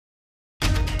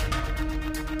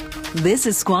This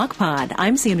is Squawk Pod.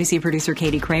 I'm CNBC producer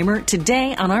Katie Kramer.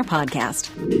 Today on our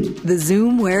podcast, the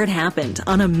Zoom where it happened.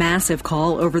 On a massive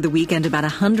call over the weekend, about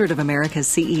 100 of America's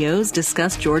CEOs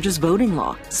discussed Georgia's voting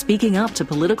law, speaking up to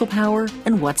political power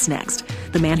and what's next.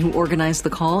 The man who organized the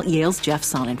call, Yale's Jeff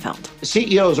Sonnenfeld.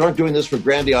 CEOs aren't doing this for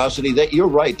grandiosity. You're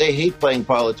right. They hate playing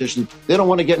politicians. They don't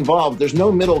want to get involved. There's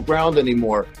no middle ground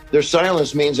anymore. Their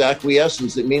silence means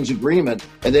acquiescence. It means agreement,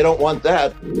 and they don't want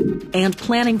that. And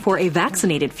planning for a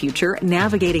vaccinated future,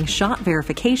 navigating shot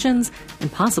verifications,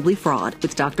 and possibly fraud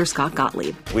with Dr. Scott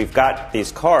Gottlieb. We've got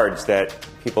these cards that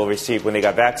people received when they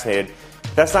got vaccinated.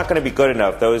 That's not going to be good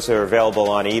enough. Those are available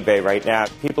on eBay right now.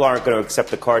 People aren't going to accept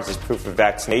the cards as proof of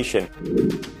vaccination.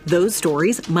 Those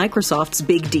stories, Microsoft's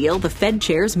big deal, the Fed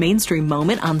chair's mainstream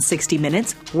moment on 60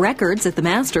 Minutes, records at the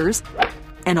Masters,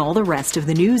 and all the rest of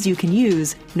the news you can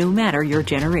use, no matter your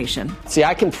generation. See,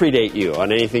 I can predate you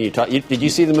on anything you talk. Did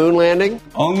you see the moon landing?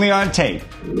 Only on tape.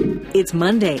 It's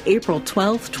Monday, April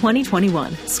 12th,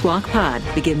 2021. Squawk Pod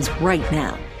begins right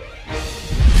now.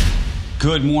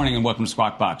 Good morning and welcome to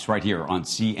Squawk Box right here on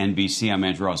CNBC. I'm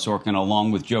Andrew Ross Sorkin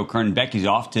along with Joe Kernan. Becky's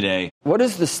off today. What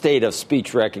is the state of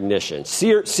speech recognition?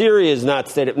 Siri is not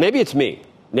stated. Maybe it's me.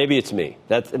 Maybe it's me.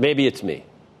 Maybe it's me.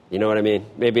 You know what I mean?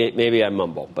 Maybe I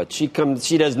mumble, but she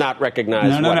does not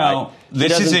recognize. No.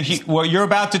 This is what you're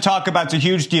about to talk about. It's a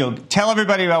huge deal. Tell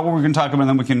everybody about what we're going to talk about,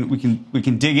 and then we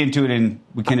can dig into it and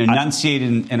we can enunciate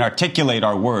and articulate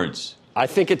our words. I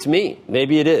think it's me.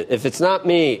 Maybe it is. If it's not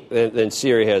me, then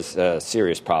Siri has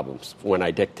serious problems when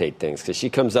I dictate things, because she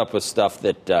comes up with stuff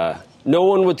that no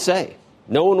one would say.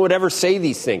 No one would ever say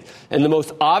these things. And the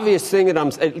most obvious thing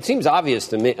it seems obvious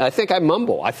to me. I think I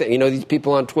mumble. I think these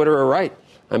people on Twitter are right.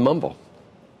 I mumble.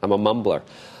 I'm a mumbler.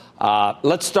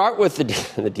 Let's start with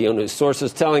the deal news.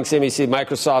 Sources telling CNBC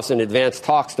Microsoft's in advanced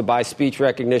talks to buy speech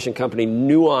recognition company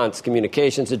Nuance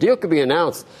Communications. The deal could be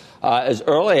announced as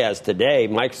early as today.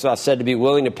 Microsoft said to be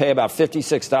willing to pay about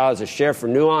 $56 a share for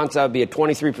Nuance. That would be a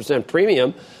 23%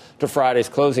 premium to Friday's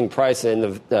closing price,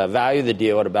 and the value of the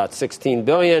deal at about $16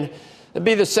 billion. It'd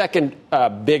be the second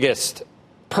biggest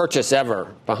purchase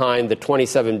ever, behind the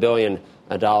 $27 billion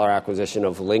acquisition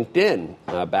of LinkedIn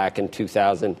back in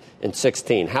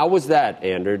 2016. How was that,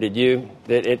 Andrew?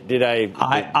 Did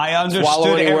I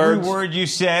understood every words? word you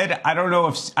said. I don't know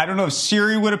if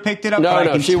Siri would have picked it up.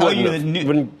 No, she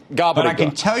wouldn't. But I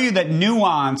can tell you that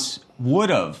Nuance would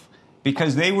have,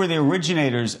 because they were the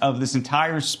originators of this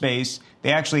entire space.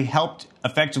 They actually helped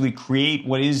effectively create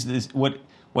what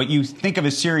you think of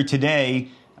as Siri today.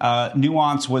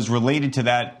 Nuance was related to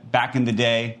that back in the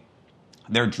day.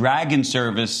 Their Dragon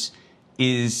service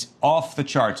is off the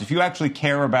charts. If you actually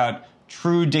care about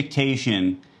true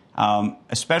dictation,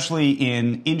 especially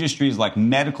in industries like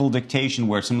medical dictation,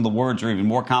 where some of the words are even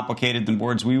more complicated than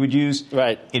words we would use,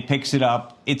 right, it picks it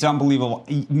up. It's unbelievable.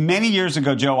 Many years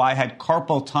ago, Joe, I had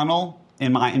carpal tunnel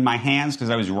in my hands because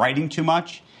I was writing too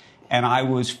much, and I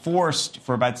was forced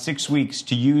for about 6 weeks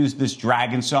to use this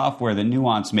Dragon software that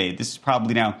Nuance made. This is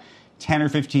probably now 10 or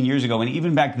 15 years ago, and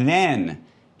even back then,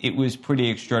 it was pretty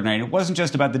extraordinary. And it wasn't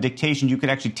just about the dictation. You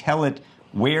could actually tell it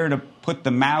where to put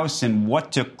the mouse and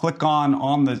what to click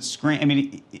on the screen. I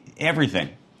mean, everything.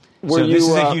 This is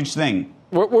a huge thing.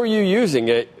 What were you using?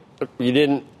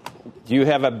 Do you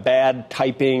have a bad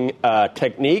typing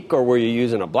technique, or were you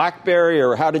using a BlackBerry,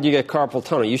 or how did you get carpal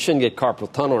tunnel? You shouldn't get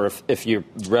carpal tunnel if you're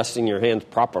resting your hands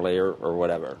properly or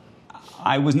whatever.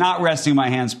 I was not resting my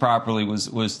hands properly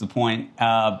was the point.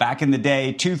 Back in the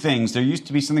day, two things. There used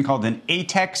to be something called an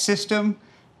ATEX system.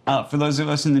 For those of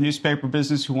us in the newspaper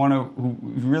business who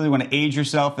really want to age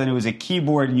yourself, and it was a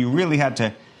keyboard, and you really had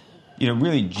to,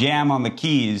 really jam on the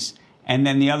keys. And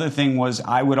then the other thing was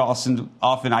I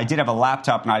did have a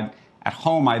laptop, and at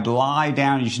home I'd lie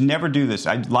down. You should never do this.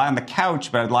 I'd lie on the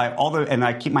couch, but and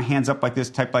I keep my hands up like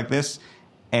this, type like this,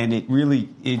 and it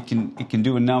can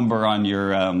do a number on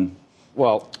your.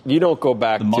 Well, you don't go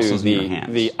back to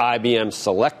the IBM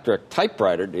Selectric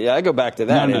typewriter. Yeah, I go back to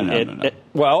that. No.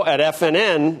 Well, at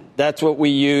FNN, that's what we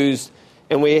used.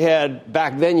 And we had,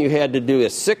 back then you had to do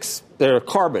six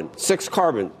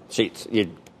carbon sheets.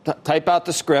 You'd type out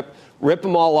the script, rip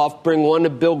them all off, bring one to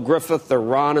Bill Griffith or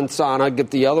Ron and Sana,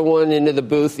 get the other one into the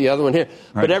booth, the other one here.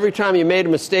 Right. But every time you made a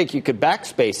mistake, you could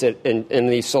backspace it, in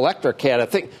the Selectric had a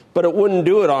thing, but it wouldn't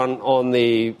do it on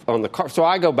the car. So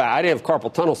I go back. I didn't have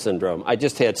carpal tunnel syndrome. I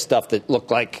just had stuff that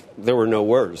looked like there were no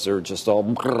words. They were just all.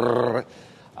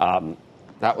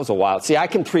 That was a while. See, I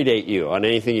can predate you on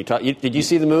anything you talk. Did you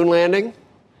see the moon landing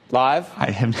live? I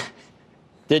have.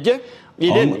 Did you?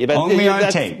 You didn't. Only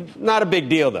on tape. Not a big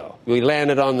deal, though. We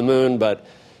landed on the moon, but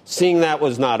seeing that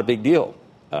was not a big deal.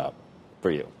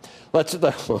 for you. Let's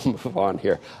move on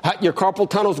here. Your carpal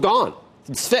tunnel's gone.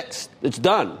 It's fixed. It's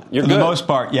done. You're good. For the most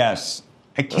part, yes.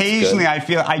 Occasionally, I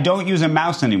feel I don't use a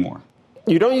mouse anymore.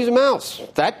 You don't use a mouse.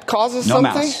 That causes no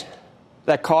something? Mouse.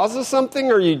 That causes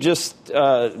something, or you just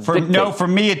for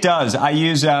me it does. I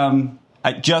use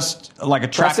just like a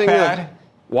trackpad.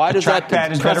 Why does that?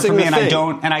 Trackpad is better for me, and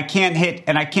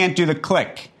I can't do the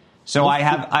click. So I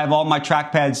have all my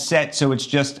trackpads set, so it's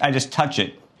just I just touch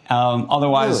it.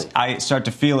 Otherwise, really? I start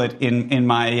to feel it in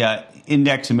my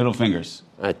index and middle fingers.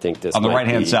 I think this on the right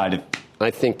hand side. I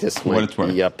think this might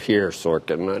be up here,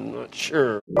 Sorkin. I'm not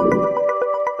sure.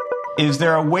 Is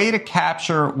there a way to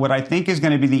capture what I think is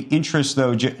going to be the interest,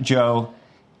 though, Joe,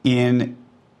 in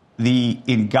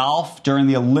golf during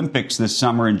the Olympics this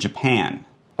summer in Japan?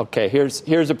 Okay,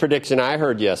 here's a prediction I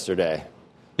heard yesterday.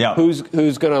 Yeah. Who's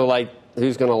going to light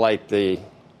the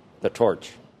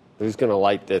torch? Who's going to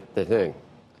light the thing?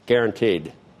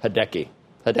 Guaranteed. Hideki.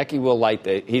 Hideki will light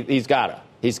he's got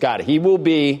it. He will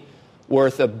be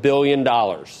worth $1 billion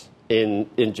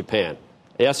in Japan.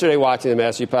 Yesterday, watching the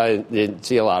Masters, you probably didn't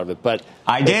see a lot of it, but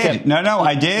I did.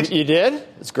 I did. You did?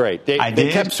 It's great. They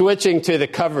kept switching to the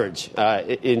coverage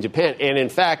in Japan, and in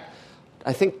fact,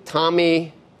 I think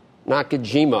Tommy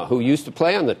Nakajima, who used to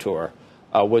play on the tour,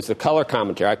 was the color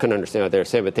commentator. I couldn't understand what they were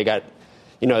saying, but they got,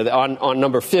 on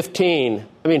number 15.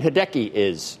 I mean, Hideki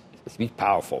he's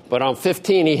powerful, but on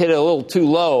 15 he hit it a little too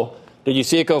low. Did you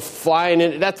see it go flying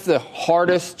in? That's the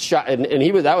hardest shot, and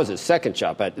that was his second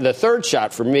shot. But the third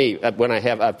shot for me, when I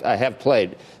have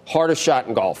played, hardest shot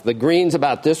in golf. The green's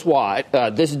about this wide,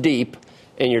 this deep,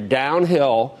 and you're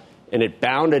downhill, and it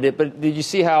bounded it. But did you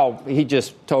see how he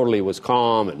just totally was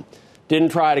calm and didn't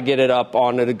try to get it up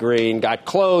onto the green, got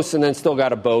close, and then still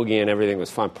got a bogey, and everything was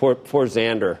fine. Poor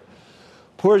Xander.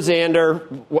 Poor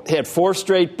Xander had 4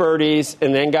 straight birdies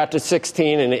and then got to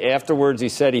 16, and afterwards he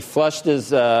said he flushed his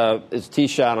tee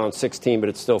shot on 16, but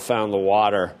it still found the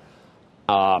water.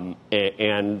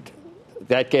 And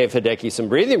that gave Hideki some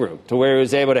breathing room to where he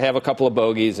was able to have a couple of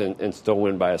bogeys and still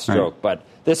win by a stroke. Right. But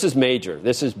this is major.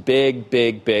 This is big,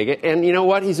 big, big. And you know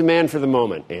what? He's a man for the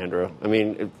moment, Andrew. I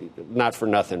mean, not for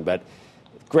nothing, but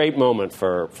great moment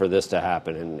for this to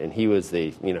happen. And he was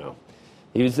the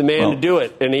man to do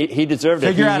it, and he deserved it.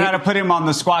 Figure out how to put him on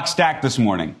the squawk stack this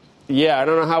morning. Yeah, I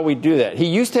don't know how we do that. He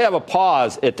used to have a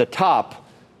pause at the top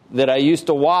that I used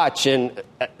to watch, and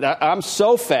I'm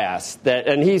so fast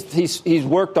and he's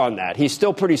worked on that. He's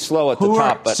still pretty slow at the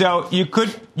top. But so you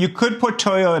could put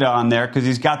Toyota on there because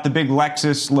he's got the big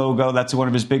Lexus logo. That's one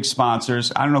of his big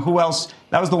sponsors. I don't know who else.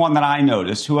 That was the one that I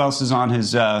noticed. Who else is on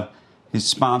his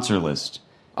sponsor list?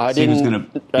 I didn't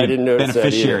notice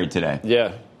beneficiary that today.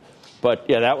 Yeah. But,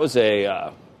 yeah, that was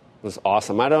was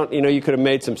awesome. You could have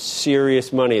made some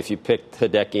serious money if you picked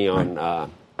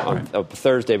Hideki on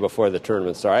Thursday before the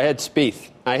tournament started. I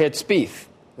had Spieth.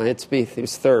 He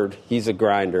was third. He's a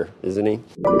grinder, isn't he?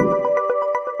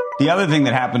 The other thing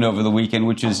that happened over the weekend,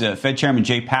 which is Fed Chairman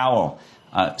Jay Powell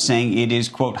saying it is,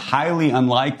 quote, highly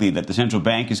unlikely that the central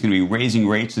bank is going to be raising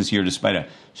rates this year despite a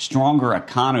stronger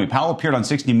economy. Powell appeared on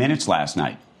 60 Minutes last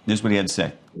night. This is what he had to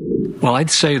say. Well, I'd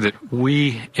say that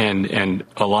we and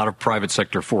a lot of private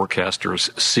sector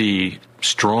forecasters see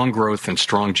strong growth and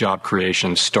strong job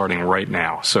creation starting right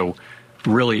now. So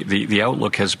really, the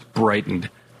outlook has brightened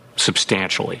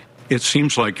substantially. It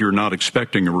seems like you're not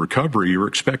expecting a recovery, you're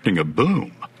expecting a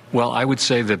boom. Well, I would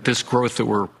say that this growth that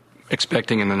we're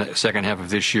expecting in the second half of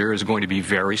this year is going to be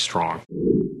very strong.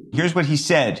 Here's what he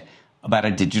said about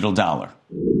a digital dollar.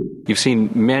 You've seen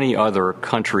many other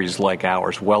countries like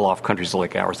ours, well-off countries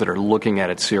like ours, that are looking at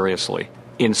it seriously.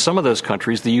 In some of those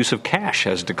countries, the use of cash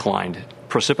has declined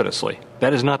precipitously.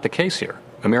 That is not the case here.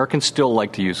 Americans still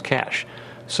like to use cash.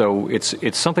 So it's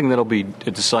something that'll be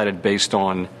decided based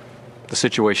on the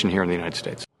situation here in the United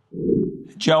States.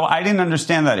 Joe, I didn't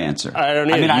understand that answer. I don't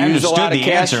either. I mean, I understood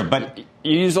the answer, but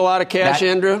you use a lot of cash,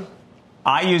 Andrew?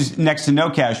 I use next to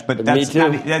no cash, but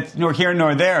that's nor here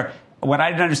nor there. What I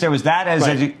didn't understand was that as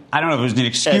I don't know if it was an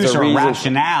excuse or a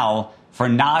rationale for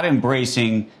not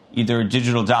embracing either a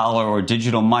digital dollar or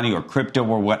digital money or crypto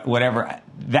or whatever.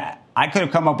 That I could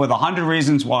have come up with 100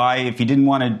 reasons why if he didn't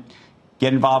want to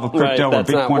get involved with crypto or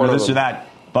Bitcoin or this or that,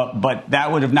 but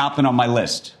that would have not been on my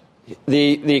list.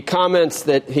 The comments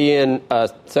that he and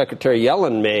Secretary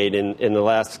Yellen made in the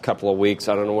last couple of weeks,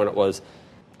 I don't know when it was.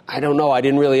 I don't know. I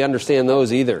didn't really understand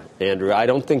those either, Andrew. I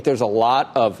don't think there's a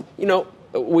lot of,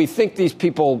 we think these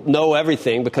people know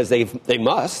everything because they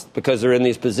must, because they're in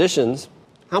these positions.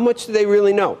 How much do they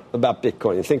really know about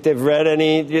Bitcoin? You think they've read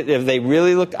any? Have they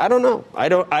really looked? I don't know.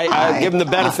 I give them the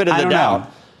benefit of the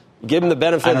doubt. Give them the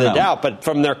benefit of the doubt. But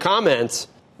from their comments,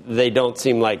 they don't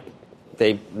seem like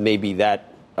they may be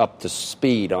that up to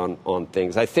speed on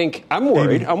things. I think I'm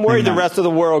worried. I'm worried the rest of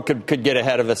the world could get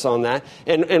ahead of us on that.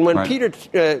 And when Peter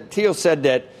Thiel said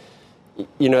that,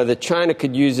 that China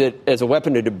could use it as a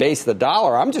weapon to debase the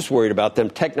dollar, I'm just worried about them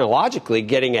technologically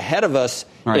getting ahead of us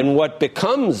in what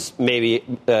becomes maybe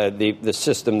the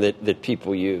system that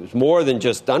people use, more than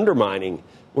just undermining.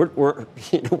 We're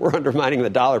undermining the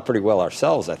dollar pretty well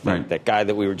ourselves, I think. Right. That guy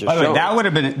that we were just showing. That would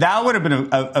have been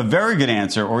a very good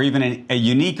answer, or even a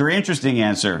unique or interesting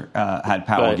answer had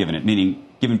Powell given it, meaning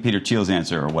given Peter Thiel's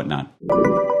answer or whatnot.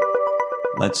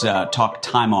 Let's talk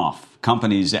time off.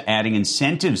 Companies adding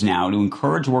incentives now to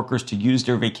encourage workers to use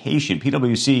their vacation.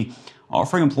 PwC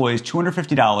offering employees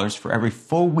 $250 for every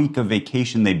full week of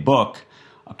vacation they book,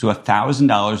 up to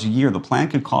 $1,000 a year. The plan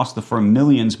could cost the firm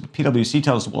millions, but PwC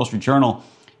tells the Wall Street Journal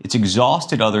it's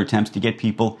exhausted other attempts to get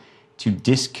people to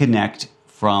disconnect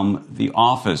from the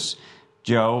office.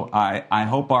 Joe, I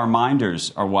hope our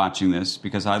minders are watching this,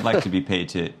 because I'd like to be paid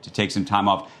to take some time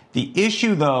off. The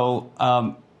issue, though,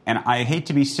 and I hate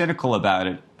to be cynical about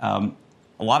it,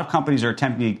 a lot of companies are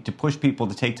attempting to push people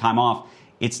to take time off.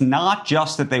 It's not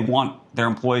just that they want their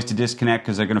employees to disconnect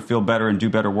because they're going to feel better and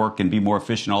do better work and be more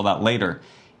efficient, all that later.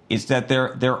 It's that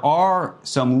there are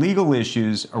some legal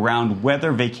issues around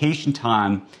whether vacation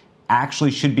time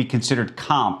actually should be considered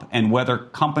comp, and whether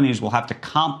companies will have to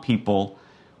comp people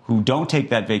who don't take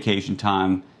that vacation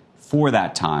time for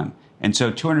that time. And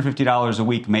so $250 a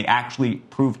week may actually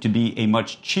prove to be a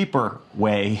much cheaper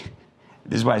way,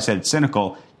 this is why I said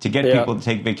cynical, to get people to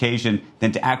take vacation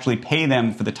than to actually pay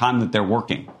them for the time that they're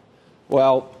working.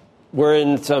 Well, we're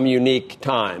in some unique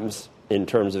times in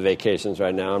terms of vacations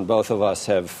right now, and both of us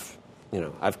have,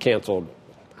 I've canceled,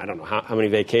 I don't know how many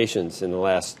vacations in the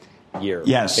last year.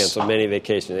 Yes. I've canceled many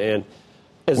vacations.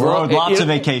 And we're owed lots of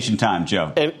vacation time,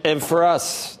 Joe. And for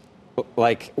us,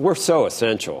 we're so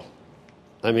essential.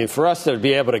 I mean, for us to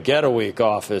be able to get a week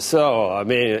off is so,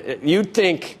 you'd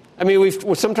think,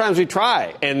 sometimes we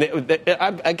try, and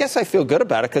I guess I feel good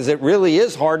about it, because it really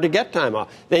is hard to get time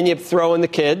off. Then you throw in the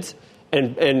kids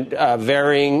and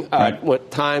varying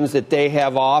what times that they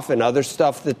have off and other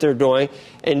stuff that they're doing.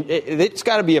 And it's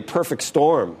got to be a perfect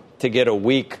storm to get a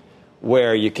week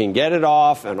where you can get it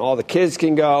off and all the kids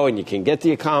can go and you can get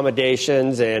the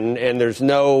accommodations and there's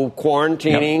no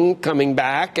quarantining coming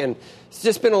back. And it's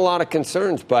just been a lot of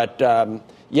concerns. But,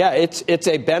 it's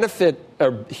a benefit,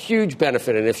 a huge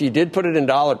benefit. And if you did put it in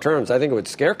dollar terms, I think it would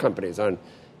scare companies on,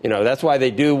 that's why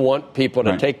they do want people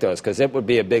to take those, because it would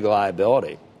be a big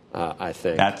liability, I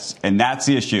think. That's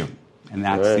the issue. And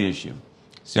that's the issue.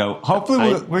 So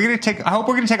hopefully we're going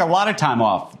to take a lot of time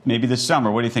off, maybe this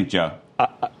summer. What do you think, Joe?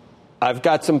 I've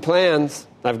got some plans.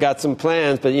 But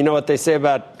you know what they say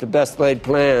about the best laid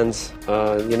plans.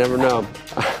 You never know.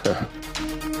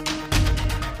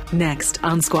 Next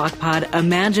on Squawk Pod,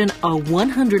 imagine a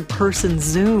 100-person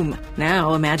Zoom.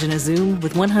 Now imagine a Zoom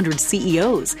with 100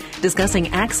 CEOs discussing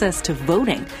access to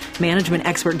voting. Management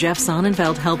expert Jeff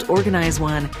Sonnenfeld helped organize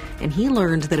one, and he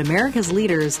learned that America's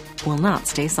leaders will not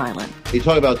stay silent. You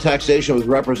talk about taxation with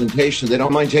representation. They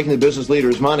don't mind taking the business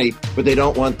leaders' money, but they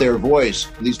don't want their voice.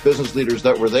 These business leaders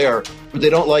that were there, but they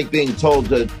don't like being told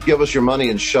to give us your money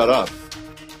and shut up.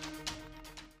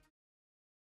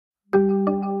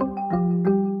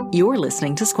 You're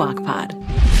listening to Squawk Pod.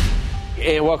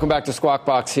 And welcome back to Squawk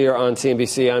Box here on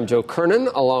CNBC. I'm Joe Kernan,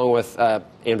 along with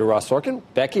Andrew Ross Sorkin.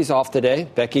 Becky's off today.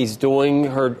 Becky's doing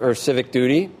her civic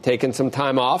duty, taking some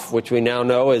time off, which we now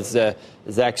know is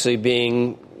actually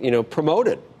being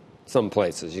promoted some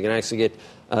places. You can actually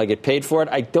get paid for it.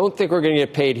 I don't think we're going to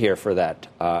get paid here for that,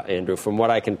 Andrew, from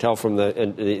what I can tell from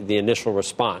the initial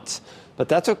response. But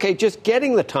that's okay. Just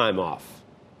getting the time off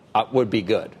would be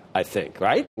good, I think,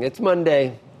 right? It's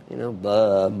Monday.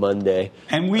 Monday.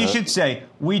 And we should say,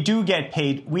 we do get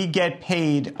paid. We get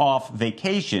paid off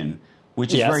vacation,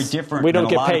 which is very different we don't than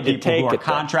a get lot paid of people to take who are it,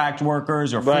 contract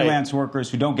workers or freelance workers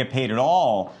who don't get paid at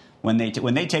all. When they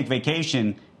take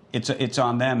vacation, it's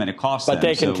on them and it costs them. But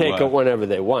they can take it whenever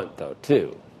they want, though,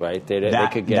 too, right? They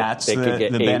could get the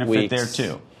 8 benefit weeks there,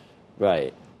 too.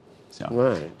 Right. So,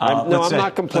 right. I'm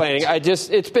not complaining.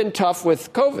 It's been tough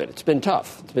with COVID. It's been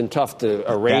tough. It's been tough to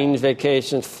arrange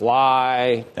vacations,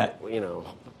 fly.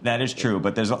 That is true.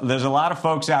 But there's a lot of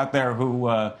folks out there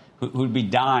who'd be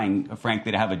dying,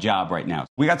 frankly, to have a job right now.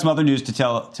 We got some other news to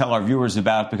tell our viewers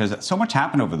about, because so much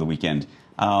happened over the weekend.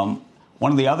 One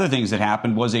of the other things that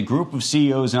happened was a group of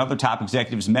CEOs and other top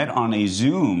executives met on a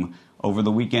Zoom over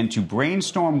the weekend to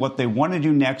brainstorm what they want to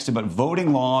do next about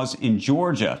voting laws in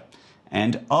Georgia.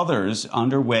 and others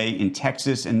underway in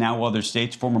Texas and now other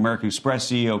states. Former American Express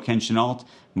CEO Ken Chenault,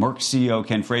 Merck CEO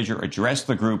Ken Frazier addressed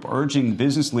the group, urging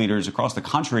business leaders across the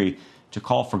country to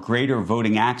call for greater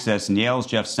voting access. And Yale's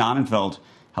Jeff Sonnenfeld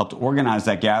helped organize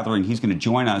that gathering. He's going to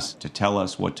join us to tell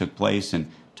us what took place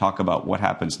and talk about what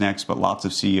happens next. But lots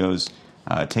of CEOs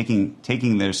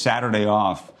taking their Saturday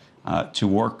off to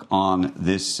work on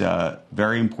this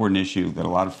very important issue that a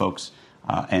lot of folks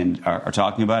are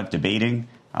talking about, debating,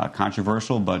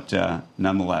 controversial, but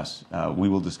nonetheless, we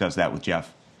will discuss that with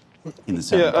Jeff in the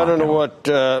second. Yeah, I don't know what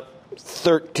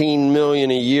 $13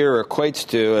 million a year equates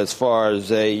to as far as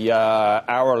a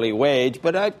hourly wage,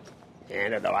 but I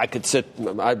don't know.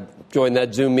 I'd join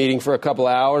that Zoom meeting for a couple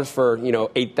of hours for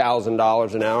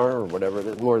 $8,000 an hour or whatever. It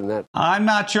is, more than that. I'm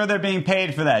not sure they're being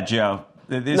paid for that, Joe.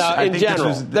 In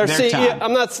general,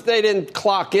 they didn't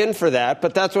clock in for that,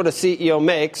 but that's what a CEO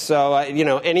makes. So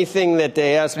anything that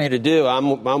they ask me to do,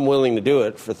 I'm willing to do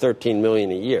it for $13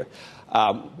 million a year.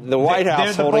 The White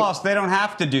House, they're the boss. They don't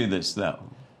have to do this, though.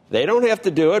 They don't have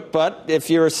to do it, but if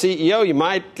you're a CEO, you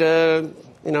might.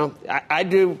 I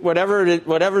do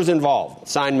whatever's involved.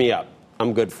 Sign me up.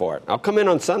 I'm good for it. I'll come in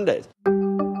on Sundays.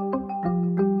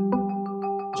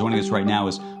 Joining us right now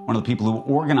is one of the people who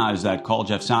organized that call,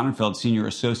 Jeff Sonnenfeld, Senior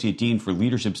Associate Dean for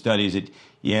Leadership Studies at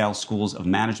Yale Schools of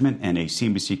Management and a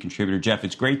CNBC contributor. Jeff,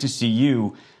 it's great to see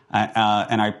you,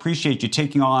 and I appreciate you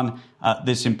taking on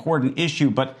this important issue.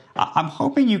 But I'm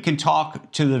hoping you can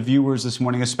talk to the viewers this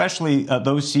morning, especially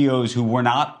those CEOs who were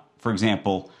not, for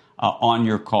example, on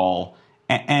your call,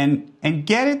 and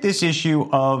get at this issue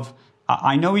of,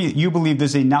 I know you believe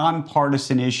there's a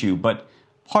nonpartisan issue, but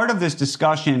part of this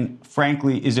discussion,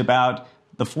 frankly, is about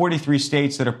the 43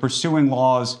 states that are pursuing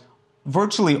laws,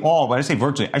 virtually all, when I say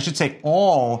virtually, I should say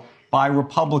all, by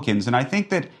Republicans. And I think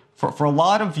that for a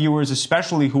lot of viewers,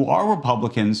 especially who are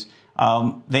Republicans,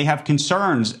 they have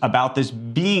concerns about this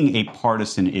being a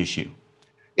partisan issue.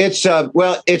 It's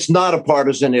not a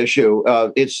partisan issue.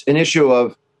 It's an issue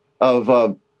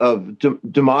of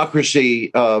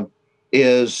democracy.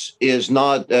 Is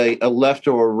not a left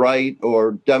or right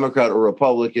or Democrat or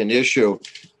Republican issue,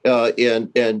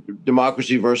 and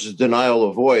democracy versus denial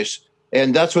of voice.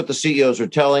 And that's what the CEOs are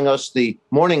telling us. The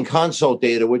Morning Consult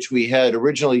data, which we had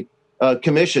originally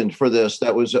commissioned for this,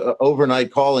 that was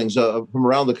overnight callings from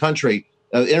around the country,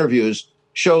 interviews,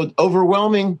 showed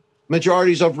overwhelming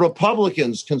majorities of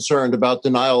Republicans concerned about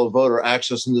denial of voter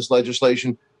access in this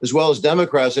legislation, as well as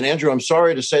Democrats. And Andrew, I'm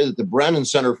sorry to say that the Brennan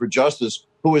Center for Justice,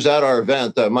 who was at our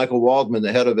event, Michael Waldman,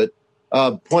 the head of it,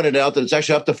 pointed out that it's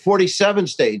actually up to 47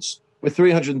 states with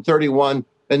 331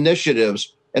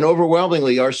 initiatives. And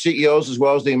overwhelmingly, our CEOs, as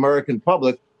well as the American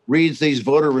public, reads these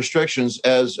voter restrictions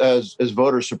as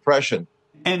voter suppression.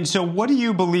 And so what do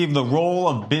you believe the role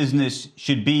of business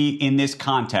should be in this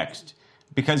context?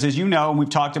 Because as you know, and we've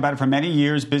talked about it for many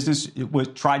years, business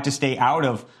tried to stay out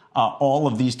of all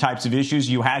of these types of issues.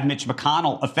 You had Mitch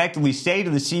McConnell effectively say to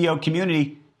the CEO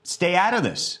community, stay out of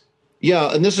this.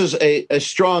 Yeah, and this is a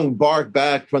strong bark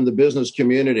back from the business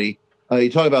community. You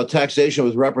talk about taxation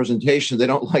with representation. They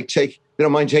don't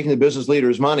mind taking the business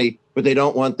leaders' money, but they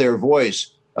don't want their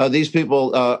voice. These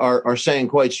people are saying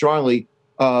quite strongly,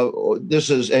 this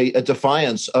is a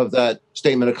defiance of that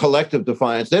statement, a collective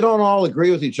defiance. They don't all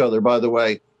agree with each other, by the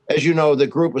way. As you know, the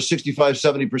group was 65,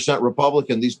 70%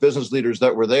 Republican, these business leaders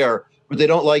that were there, but they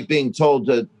don't like being told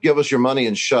to give us your money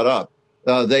and shut up.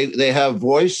 They have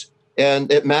voice,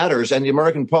 and it matters, and the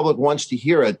American public wants to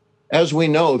hear it. As we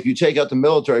know, if you take out the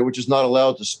military, which is not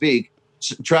allowed to speak,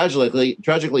 tragically,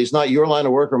 it's not your line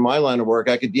of work or my line of work,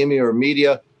 academia or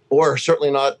media, or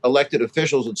certainly not elected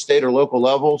officials at state or local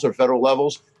levels or federal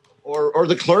levels, or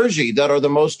the clergy that are the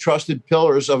most trusted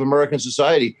pillars of American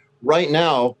society. Right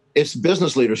now, it's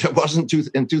business leaders. It wasn't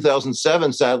in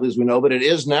 2007, sadly, as we know, but it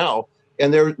is now.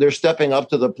 And they're stepping up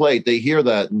to the plate. They hear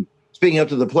that. And speaking up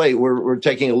to the plate, we're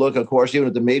taking a look, of course, even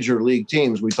at the major league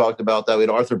teams. We talked about that. We had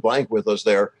Arthur Blank with us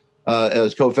there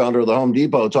as co-founder of the Home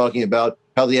Depot, talking about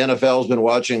how the NFL has been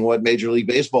watching what Major League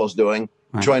Baseball is doing,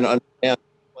 right, trying to understand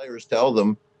players tell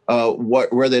them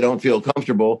where they don't feel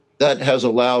comfortable. That has a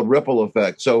loud ripple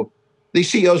effect. So these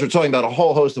CEOs are talking about a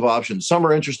whole host of options. Some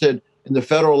are interested in the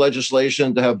federal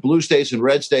legislation to have blue states and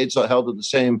red states held to the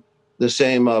same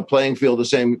playing field, the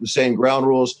same ground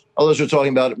rules. Others are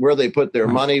talking about where they put their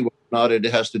money, whether or not it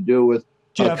has to do with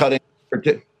cutting.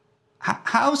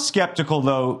 How skeptical,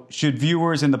 though, should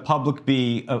viewers and the public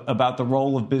be about the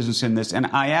role of business in this? And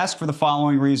I ask for the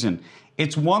following reason.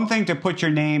 It's one thing to put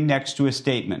your name next to a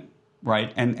statement,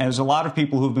 right? And there's a lot of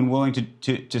people who've been willing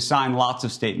to sign lots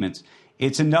of statements.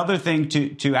 It's another thing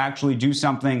to actually do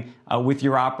something with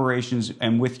your operations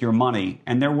and with your money.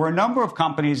 And there were a number of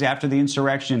companies after the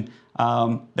insurrection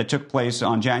that took place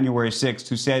on January 6th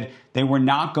who said they were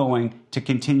not going to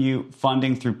continue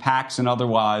funding through PACs and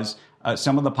otherwise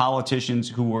some of the politicians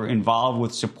who were involved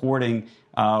with supporting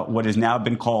what has now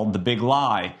been called the big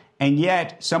lie. And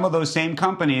yet some of those same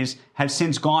companies have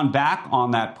since gone back on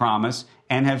that promise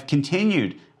and have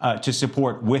continued to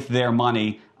support with their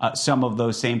money some of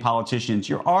those same politicians.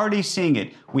 You're already seeing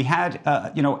it. We had,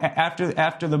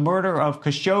 after the murder of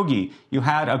Khashoggi, you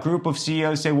had a group of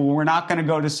CEOs say, well, we're not going to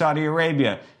go to Saudi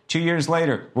Arabia. 2 years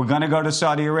later, we're going to go to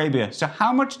Saudi Arabia. So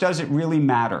how much does it really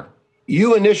matter?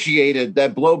 You initiated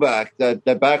that blowback, that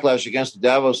backlash against the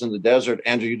Davos in the desert,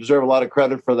 Andrew. You deserve a lot of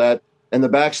credit for that. And the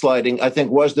backsliding, I think,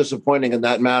 was disappointing in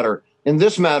that matter. In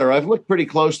this matter, I've looked pretty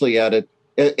closely at it.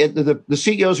 The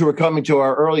CEOs who were coming to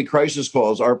our early crisis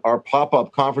calls, our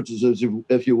pop-up conferences,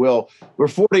 if you will, were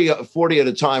 40 at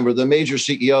a time, were the major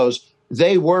CEOs.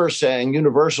 They were saying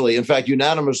universally, in fact,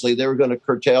 unanimously, they were going to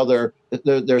curtail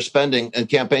their spending and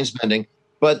campaign spending.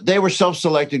 But they were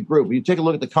self-selected group. You take a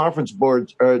look at the conference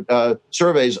board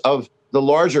surveys of the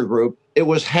larger group, it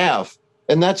was half.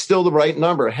 And that's still the right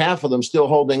number, half of them still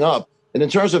holding up. And in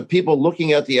terms of people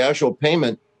looking at the actual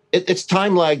payment, it's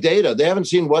time lag data. They haven't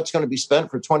seen what's going to be spent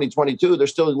for 2022. They're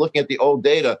still looking at the old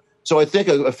data. So I think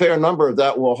a fair number of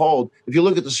that will hold. If you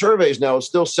look at the surveys now, it's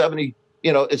still 70,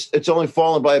 it's only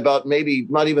fallen by about maybe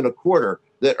not even a quarter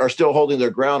that are still holding their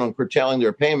ground on curtailing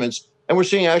their payments. And we're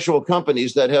seeing actual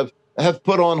companies that have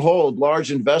put on hold large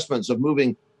investments of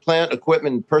moving plant,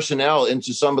 equipment, and personnel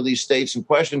into some of these states in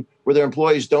question where their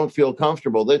employees don't feel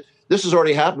comfortable. This has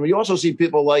already happened. You also see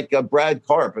people like Brad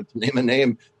Karp, to name a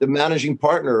name, the managing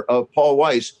partner of Paul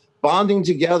Weiss, bonding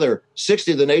together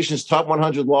 60 of the nation's top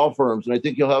 100 law firms. And I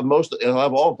think he'll have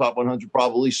all top 100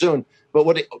 probably soon. But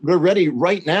we're ready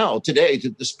right now, today, to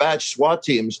dispatch SWAT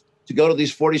teams to go to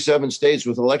these 47 states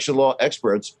with election law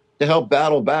experts to help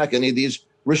battle back any of these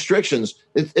restrictions.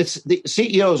 It's the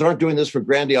CEOs aren't doing this for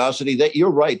grandiosity.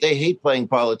 You're right. They hate playing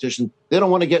politicians. They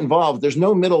don't want to get involved. There's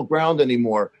no middle ground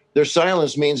anymore. Their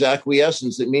silence means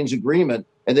acquiescence. It means agreement,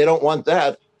 and they don't want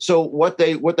that. So what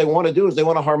they want to do is they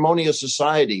want a harmonious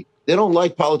society. They don't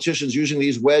like politicians using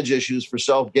these wedge issues for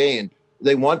self-gain.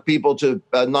 They want people to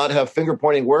not have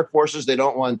finger-pointing workforces. They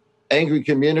don't want angry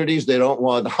communities. They don't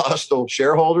want hostile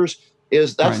shareholders.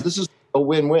 This is a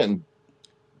win-win.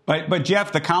 But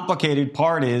Jeff, the complicated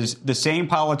part is the same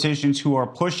politicians who are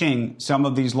pushing some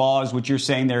of these laws, which you're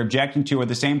saying they're objecting to, are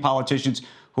the same politicians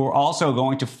who are also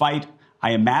going to fight,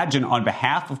 I imagine, on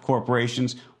behalf of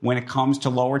corporations when it comes to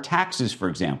lower taxes, for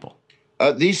example.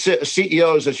 These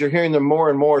CEOs, as you're hearing them more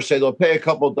and more, say they'll pay a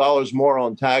couple of dollars more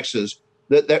on taxes.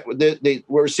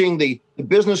 We're seeing the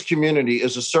business community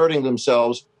is asserting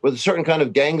themselves with a certain kind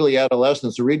of gangly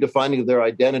adolescence, a redefining of their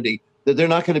identity, that they're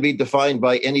not going to be defined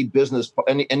by any business,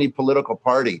 any political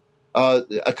party.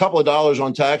 A couple of dollars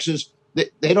on taxes,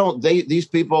 these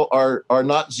people are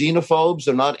not xenophobes.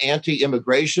 They're not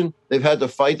anti-immigration. They've had to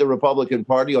fight the Republican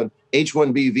Party on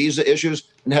H-1B visa issues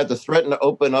and had to threaten to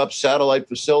open up satellite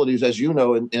facilities, as you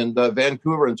know, in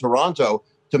Vancouver and Toronto,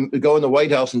 to go in the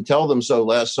White House and tell them so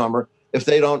last summer if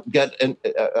they don't get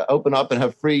open up and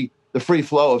have the free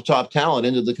flow of top talent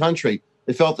into the country.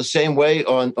 They felt the same way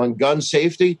on gun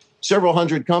safety. Several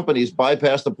hundred companies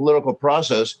bypassed the political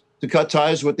process to cut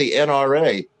ties with the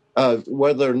NRA,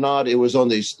 whether or not it was on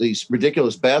these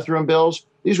ridiculous bathroom bills.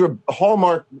 These were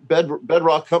hallmark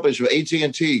bedrock companies from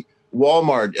AT&T,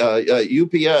 Walmart,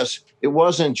 UPS. It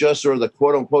wasn't just sort of the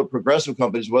quote-unquote progressive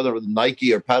companies, whether it was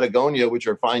Nike or Patagonia, which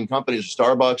are fine companies,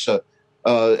 Starbucks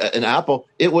and Apple.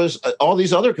 It was all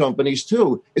these other companies,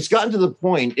 too. It's gotten to the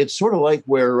point, it's sort of like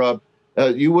where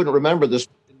you wouldn't remember this.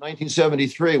 In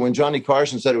 1973, when Johnny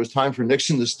Carson said it was time for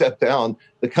Nixon to step down,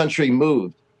 the country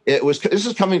moved. This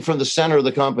is coming from the center of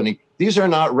the company. These are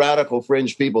not radical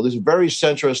fringe people. These are very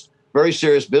centrist, very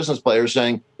serious business players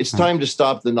saying it's time to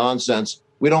stop the nonsense.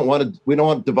 We don't want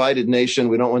a divided nation.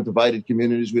 We don't want divided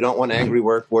communities. We don't want angry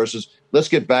workforces. Let's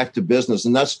get back to business.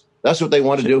 And that's what they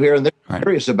want to do here. And they're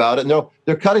serious about it. And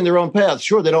they're cutting their own path.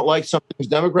 Sure, they don't like some things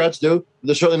Democrats do. But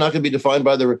they're certainly not going to be defined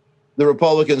by the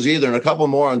Republicans either. And a couple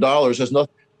more on dollars has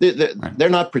nothing. They're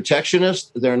not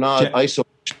protectionist. They're not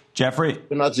isolationist. Jeffrey,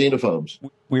 they're not xenophobes.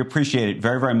 We appreciate it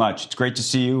very, very much. It's great to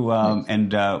see you,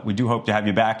 and we do hope to have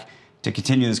you back to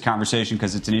continue this conversation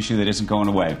because it's an issue that isn't going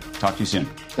away. Talk to you soon.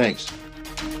 Thanks.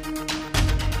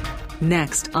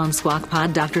 Next on Squawk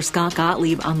Pod, Dr. Scott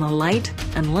Gottlieb on the light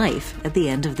and life at the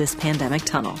end of this pandemic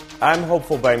tunnel. I'm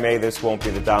hopeful by May this won't be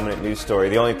the dominant news story.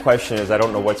 The only question is I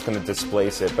don't know what's going to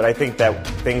displace it, but I think that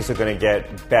things are going to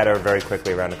get better very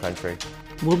quickly around the country.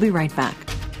 We'll be right back.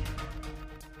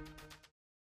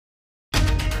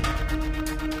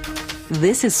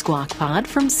 This is Squawk Pod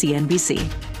from CNBC.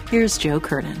 Here's Joe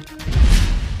Kernan.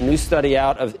 A new study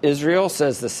out of Israel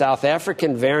says the South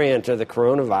African variant of the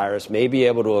coronavirus may be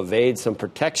able to evade some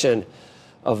protection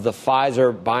of the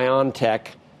Pfizer-BioNTech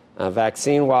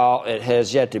vaccine. While it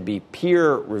has yet to be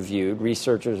peer-reviewed,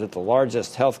 researchers at the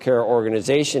largest healthcare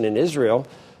organization in Israel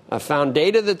found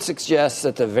data that suggests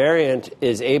that the variant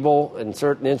is able, in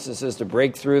certain instances, to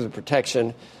break through the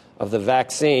protection of the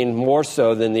vaccine more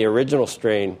so than the original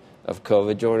strain of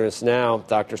COVID. Joining us now,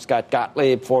 Dr. Scott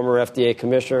Gottlieb, former FDA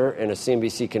commissioner and a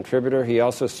CNBC contributor. He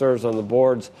also serves on the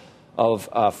boards of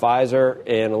Pfizer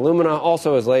and Illumina.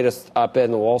 Also, his latest op-ed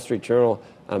in the Wall Street Journal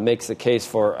makes the case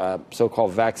for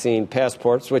so-called vaccine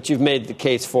passports, which you've made the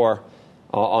case for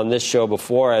on this show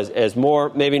before as more,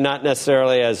 maybe not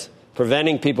necessarily as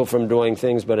preventing people from doing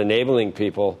things, but enabling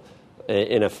people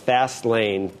in a fast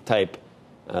lane type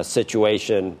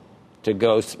situation to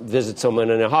go visit someone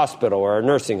in a hospital or a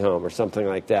nursing home or something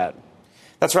like that.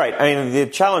 That's right. I mean, the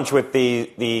challenge with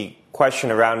the question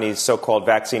around these so-called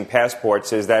vaccine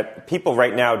passports is that people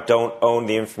right now don't own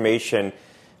the information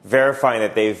verifying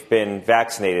that they've been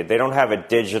vaccinated. They don't have a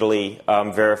digitally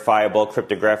verifiable,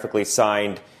 cryptographically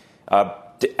signed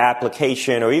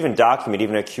application or even document,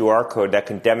 even a QR code that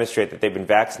can demonstrate that they've been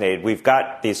vaccinated. We've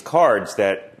got these cards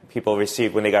that people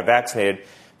received when they got vaccinated.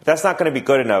 But that's not going to be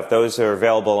good enough. Those are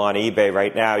available on eBay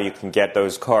right now. You can get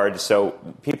those cards. So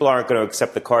people aren't going to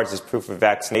accept the cards as proof of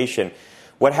vaccination.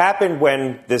 What happened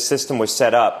when this system was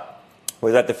set up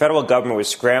was that the federal government was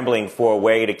scrambling for a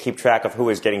way to keep track of who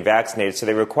was getting vaccinated. So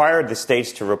they required the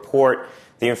states to report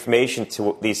the information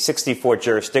to these 64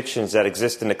 jurisdictions that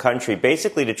exist in the country,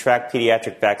 basically to track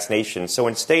pediatric vaccinations. So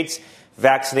when states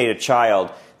vaccinate a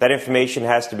child, that information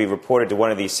has to be reported to one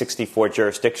of these 64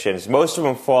 jurisdictions. Most of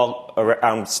them fall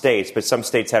around states, but some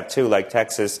states have two, like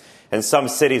Texas, and some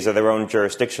cities are their own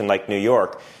jurisdiction, like New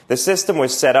York. The system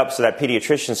was set up so that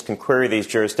pediatricians can query these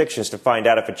jurisdictions to find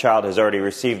out if a child has already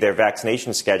received their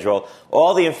vaccination schedule.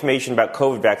 All the information about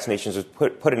COVID vaccinations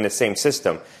was put in the same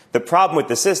system. The problem with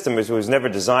the system is it was never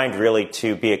designed really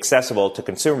to be accessible to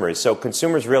consumers. So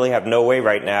consumers really have no way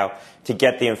right now to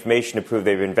get the information to prove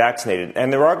they've been vaccinated.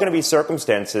 And there are going to be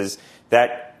circumstances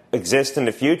that exist in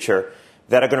the future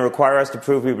that are going to require us to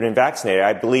prove we've been vaccinated.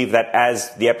 I believe that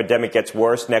as the epidemic gets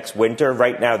worse next winter,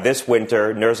 right now this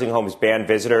winter, nursing homes ban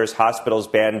visitors, hospitals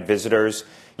ban visitors.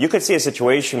 You could see a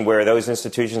situation where those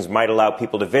institutions might allow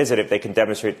people to visit if they can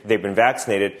demonstrate that they've been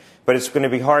vaccinated, but it's going to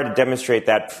be hard to demonstrate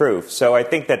that proof. So I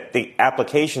think that the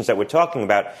applications that we're talking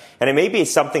about, and it may be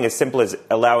something as simple as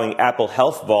allowing Apple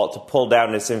Health Vault to pull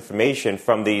down this information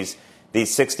from these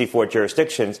 64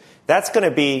 jurisdictions, that's going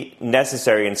to be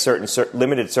necessary in certain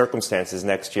limited circumstances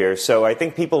next year. So I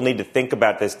think people need to think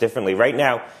about this differently. Right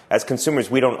now, as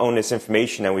consumers, we don't own this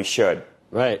information, and we should.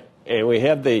 Right. And we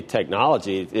have the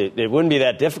technology. It wouldn't be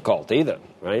that difficult either,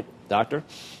 right, Doctor?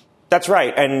 That's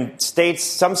right. And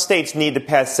some states need to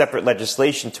pass separate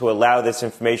legislation to allow this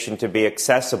information to be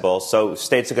accessible. So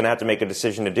states are going to have to make a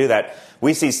decision to do that.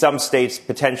 We see some states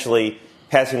potentially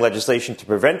passing legislation to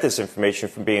prevent this information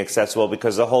from being accessible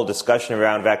because the whole discussion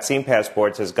around vaccine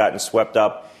passports has gotten swept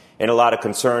up in a lot of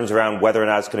concerns around whether or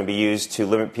not it's going to be used to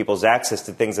limit people's access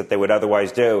to things that they would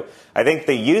otherwise do. I think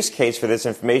the use case for this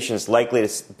information is likely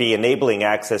to be enabling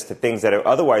access to things that are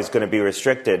otherwise going to be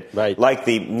restricted, right, like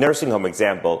the nursing home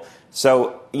example.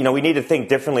 So, we need to think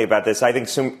differently about this. I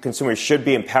think consumers should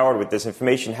be empowered with this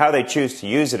information. How they choose to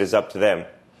use it is up to them.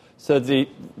 So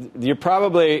you're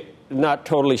probably not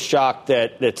totally shocked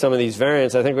that some of these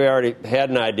variants, I think we already had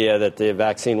an idea that the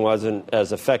vaccine wasn't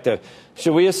as effective.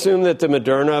 Should we assume that the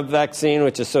Moderna vaccine,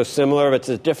 which is so similar, it's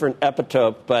a different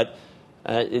epitope, but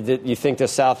you think the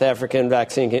South African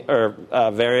vaccine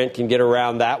variant can get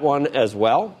around that one as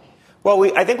well?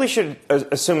 Well, I think we should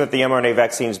assume that the mRNA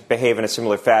vaccines behave in a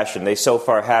similar fashion. They so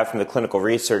far have from the clinical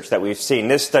research that we've seen.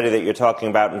 This study that you're talking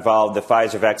about involved the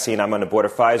Pfizer vaccine. I'm on the board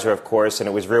of Pfizer, of course, and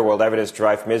it was real-world evidence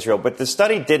derived from Israel. But the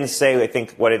study didn't say, I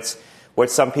think,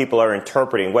 what some people are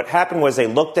interpreting. What happened was they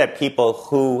looked at people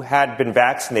who had been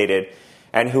vaccinated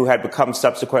and who had become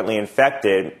subsequently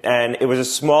infected. And it was a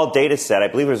small data set. I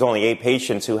believe it was only 8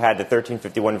 patients who had the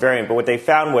 1351 variant. But what they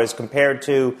found was compared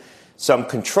to some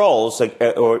controls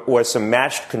or some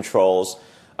matched controls,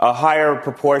 a higher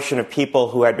proportion of people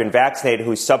who had been vaccinated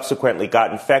who subsequently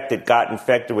got infected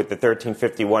with the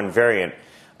 1351 variant.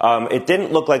 it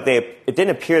didn't look like it didn't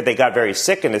appear they got very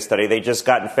sick in this study. They just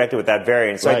got infected with that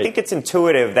variant. So I think it's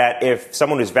intuitive that if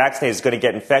someone who's vaccinated is going to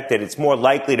get infected, it's more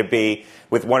likely to be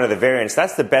with one of the variants.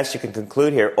 That's the best you can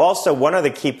conclude here. Also, one other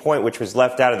key point which was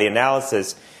left out of the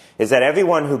analysis is that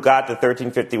everyone who got the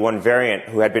 1351 variant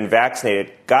who had been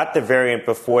vaccinated got the variant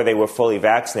before they were fully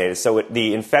vaccinated. So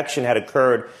the infection had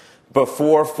occurred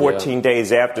before 14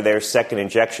 days after their second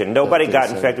injection. Nobody got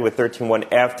infected with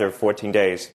 1351 after 14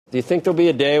 days. Do you think there'll be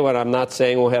a day when I'm not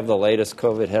saying we'll have the latest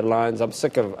COVID headlines? I'm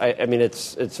sick of. I mean,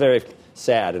 it's very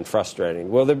sad and frustrating.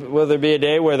 Will there be a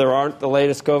day where there aren't the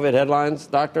latest COVID headlines,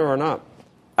 Doctor, or not?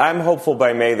 I'm hopeful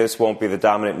by May this won't be the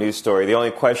dominant news story. The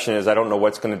only question is I don't know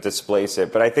what's going to displace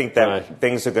it, but I think that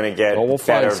things are going to get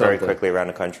better very quickly around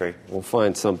the country. We'll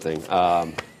find something.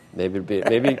 Maybe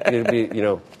it'll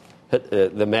be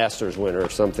the Masters winner or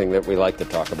something that we like to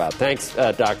talk about. Thanks,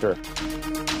 Doctor.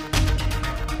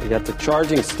 We got the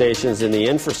charging stations in the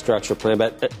infrastructure plan,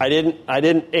 but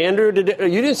Andrew,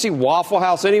 you didn't see Waffle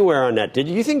House anywhere on that, did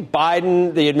you? You think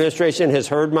Biden, the administration, has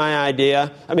heard my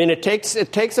idea? I mean, it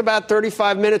takes about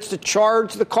 35 minutes to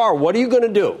charge the car. What are you going to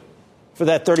do for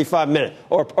that 35 minutes?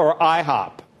 Or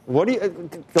IHOP?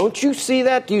 Don't you see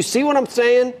that? Do you see what I'm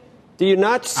saying? Do you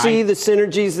not see the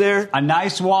synergies there? A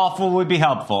nice waffle would be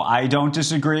helpful. I don't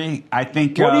disagree. I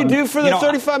think. What do you do for the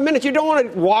 35 minutes? You don't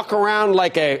want to walk around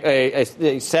like a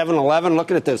 7-Eleven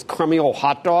looking at those crummy old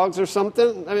hot dogs or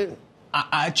something. I mean,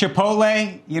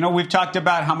 Chipotle. We've talked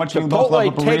about how much we both love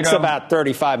a burrito. Chipotle takes about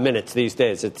 35 minutes these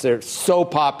days. They're so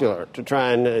popular to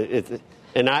try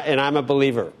and I'm a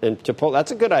believer in Chipotle.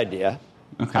 That's a good idea.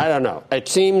 Okay. I don't know. It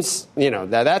seems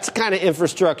that's the kind of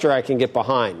infrastructure I can get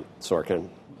behind, Sorkin.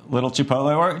 Little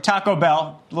Chipotle or Taco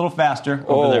Bell, a little faster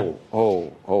over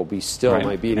there. Be still,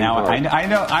 my beating heart.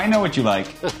 I know what you like.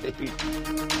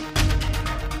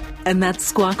 And that's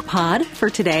Squawk Pod for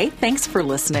today. Thanks for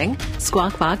listening.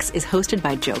 Squawk Box is hosted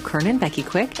by Joe Kernan, Becky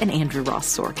Quick, and Andrew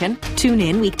Ross Sorkin. Tune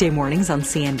in weekday mornings on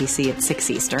CNBC at 6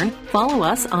 Eastern. Follow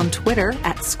us on Twitter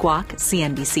at Squawk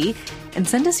CNBC and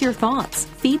send us your thoughts,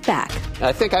 feedback.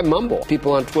 I think I mumble.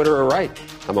 People on Twitter are right.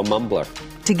 I'm a mumbler.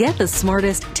 To get the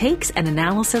smartest takes and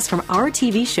analysis from our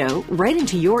TV show right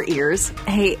into your ears,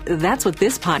 hey, that's what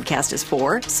this podcast is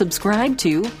for. Subscribe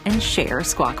to and share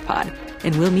Squawk Pod.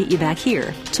 And we'll meet you back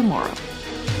here tomorrow.